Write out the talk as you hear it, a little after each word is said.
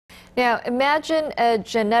Now, imagine a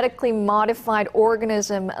genetically modified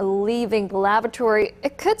organism leaving the laboratory.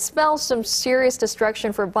 It could spell some serious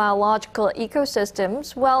destruction for biological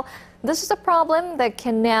ecosystems. Well, this is a problem that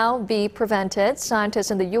can now be prevented.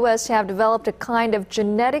 Scientists in the U.S. have developed a kind of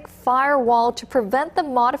genetic firewall to prevent the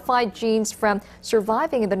modified genes from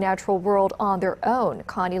surviving in the natural world on their own.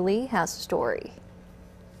 Connie Lee has the story.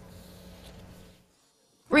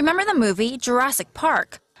 Remember the movie Jurassic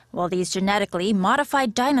Park? Well, these genetically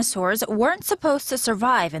modified dinosaurs weren't supposed to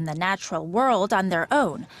survive in the natural world on their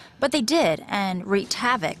own, but they did and wreaked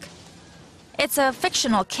havoc. It's a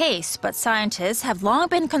fictional case, but scientists have long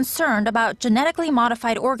been concerned about genetically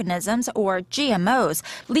modified organisms, or GMOs,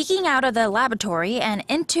 leaking out of the laboratory and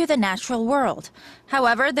into the natural world.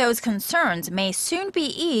 However, those concerns may soon be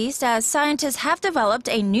eased as scientists have developed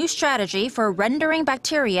a new strategy for rendering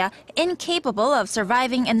bacteria incapable of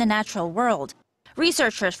surviving in the natural world.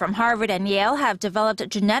 Researchers from Harvard and Yale have developed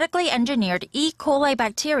genetically engineered E. coli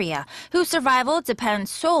bacteria, whose survival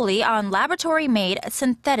depends solely on laboratory-made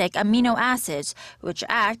synthetic amino acids, which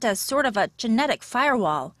act as sort of a genetic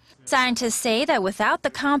firewall. Scientists say that without the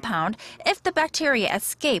compound, if the bacteria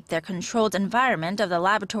escape their controlled environment of the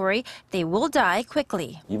laboratory, they will die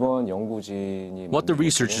quickly. What the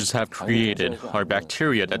researchers have created are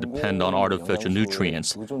bacteria that depend on artificial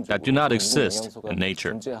nutrients that do not exist in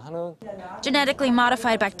nature. Genetically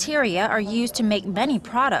modified bacteria are used to make many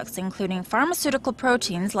products, including pharmaceutical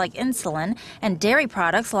proteins like insulin and dairy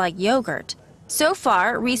products like yogurt. So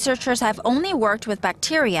far, researchers have only worked with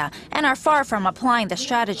bacteria and are far from applying the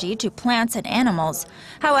strategy to plants and animals.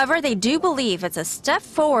 However, they do believe it's a step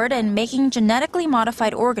forward in making genetically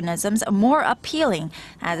modified organisms more appealing,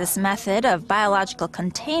 as this method of biological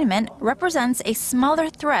containment represents a smaller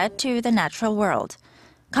threat to the natural world.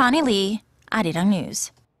 Connie Lee, Arirang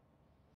News.